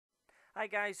Hi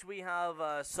guys, we have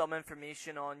some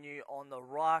information on you on The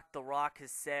Rock. The Rock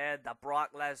has said that Brock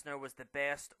Lesnar was the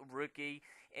best rookie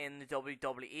in the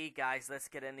WWE. Guys, let's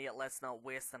get into it. Let's not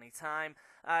waste any time.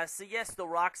 So yes, The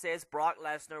Rock says Brock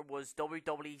Lesnar was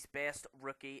WWE's best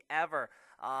rookie ever.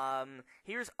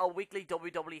 Here's a weekly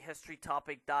WWE history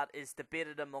topic that is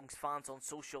debated amongst fans on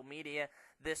social media.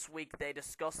 This week they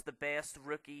discussed the best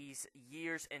rookies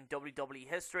years in WWE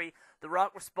history. The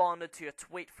Rock responded to a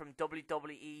tweet from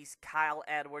WWE's Kyle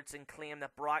Edwards and claimed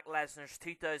that Brock Lesnar's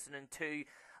 2002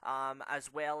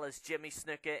 as well as Jimmy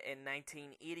Snuka in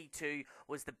 1982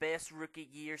 was the best rookie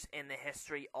years in the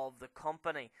history of the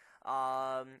company.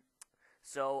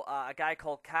 So a guy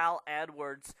called Kyle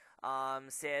Edwards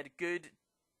said, "Good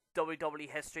WWE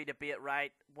history to be it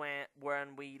right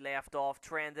when we left off,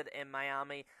 trended in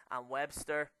Miami and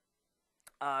Webster."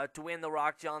 Dwayne The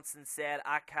Rock Johnson said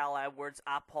at Cal Edwards,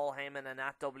 at Paul Heyman, and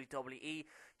at WWE,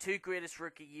 two greatest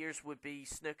rookie years would be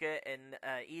Snuka in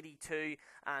 '82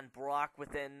 and Brock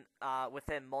within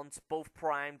months, both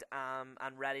primed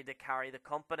and ready to carry the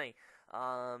company.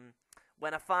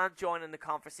 When a fan joined in the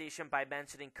conversation by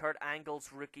mentioning Kurt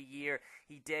Angle's rookie year,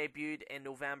 he debuted in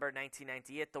November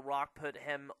 1998. The Rock put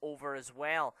him over as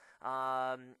well.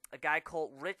 A guy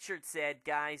called Richard said,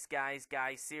 guys,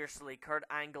 seriously, Kurt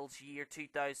Angle's year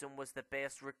 2000 was the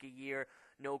best rookie year,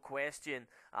 no question.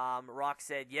 Rock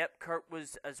said, yep, Kurt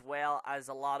was, as well as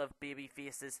a lot of baby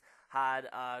faces, had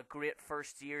great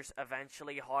first years,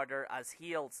 eventually harder as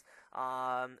heels.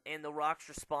 In The Rock's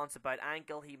response about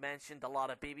Angle, he mentioned a lot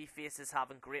of baby faces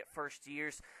having great first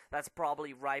years. That's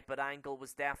probably right, but Angle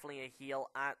was definitely a heel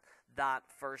at that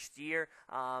first year.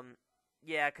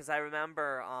 Yeah, because I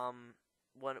remember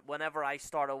whenever I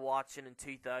started watching in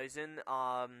 2000,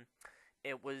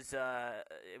 it was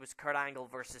Kurt Angle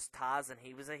versus Taz, and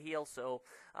he was a heel. So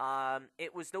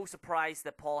it was no surprise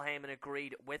that Paul Heyman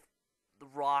agreed with The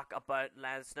Rock about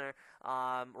Lesnar.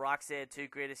 Rock said two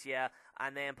greatest, yeah,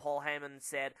 and then Paul Heyman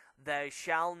said, "Thou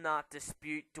shall not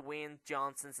dispute Dwayne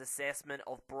Johnson's assessment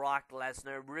of Brock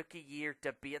Lesnar. Rookie year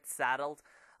debate settled."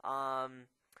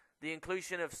 The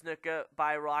inclusion of Snuka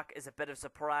by Rock is a bit of a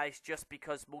surprise just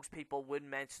because most people wouldn't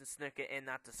mention Snuka in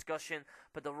that discussion,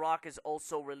 but The Rock is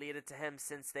also related to him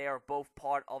since they are both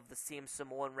part of the same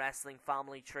Samoan wrestling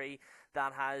family tree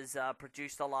that has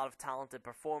produced a lot of talented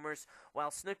performers.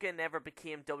 While Snuka never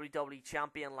became WWE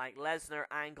champion like Lesnar,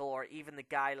 Angle, or even the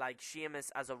guy like Sheamus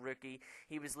as a rookie,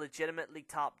 he was legitimately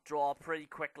top draw pretty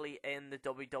quickly in the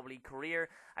WWE career.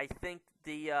 I think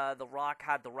the Rock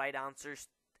had the right answers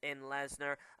in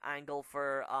Lesnar. Angle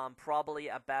for probably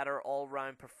a better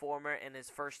all-round performer in his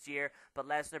first year, but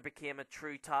Lesnar became a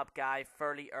true top guy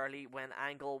fairly early when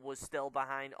Angle was still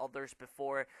behind others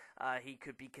before he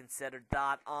could be considered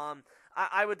that.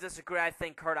 I would disagree. I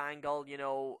think Kurt Angle,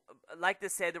 like they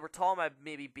said, they were talking about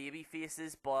maybe baby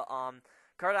faces, but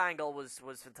Kurt Angle was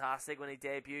fantastic when he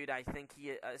debuted. I think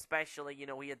he, especially,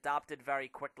 he adapted very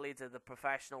quickly to the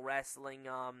professional wrestling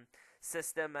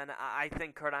system, and I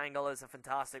think Kurt Angle is a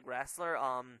fantastic wrestler.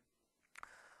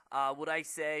 Would I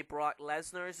say Brock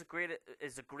Lesnar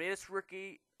is the greatest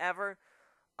rookie ever?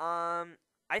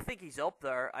 I think he's up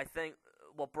there. I think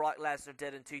what Brock Lesnar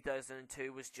did in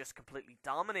 2002 was just completely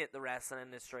dominate the wrestling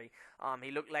industry. He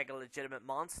looked like a legitimate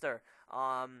monster.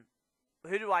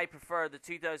 Who do I prefer, the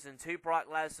 2002 Brock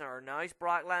Lesnar or now's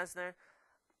Brock Lesnar?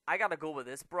 I gotta go with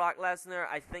this Brock Lesnar.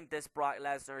 I think this Brock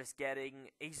Lesnar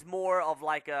he's more of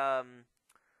like a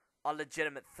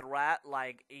legitimate threat.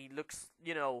 Like, he looks,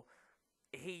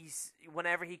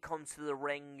 whenever he comes to the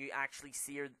ring, you actually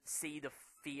see the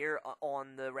fear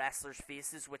on the wrestlers'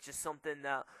 faces, which is something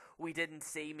that we didn't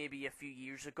see maybe a few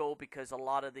years ago because a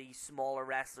lot of these smaller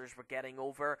wrestlers were getting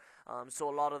over. So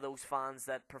a lot of those fans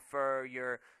that prefer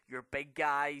your big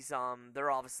guys, they're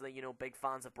obviously, big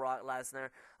fans of Brock Lesnar.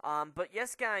 But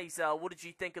yes, guys, what did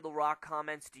you think of The Rock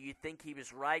comments? Do you think he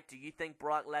was right? Do you think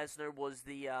Brock Lesnar was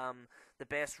the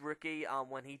best rookie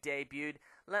when he debuted?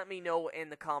 Let me know in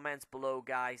the comments below,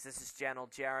 guys. This is General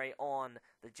Jerry on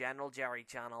the General Jerry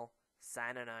channel,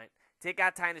 signing out. Take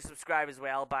that time to subscribe as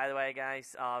well, by the way,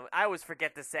 guys. I always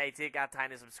forget to say take that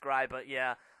time to subscribe, but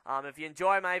yeah. If you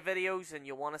enjoy my videos and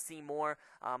you want to see more,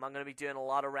 I'm going to be doing a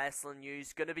lot of wrestling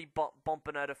news. Going to be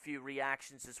bumping out a few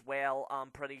reactions as well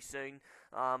pretty soon.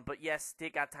 But yes,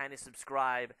 take that time to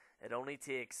subscribe. It only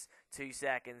takes 2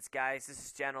 seconds. Guys, this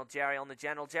is General Jerry on the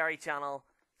General Jerry channel,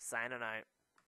 signing out.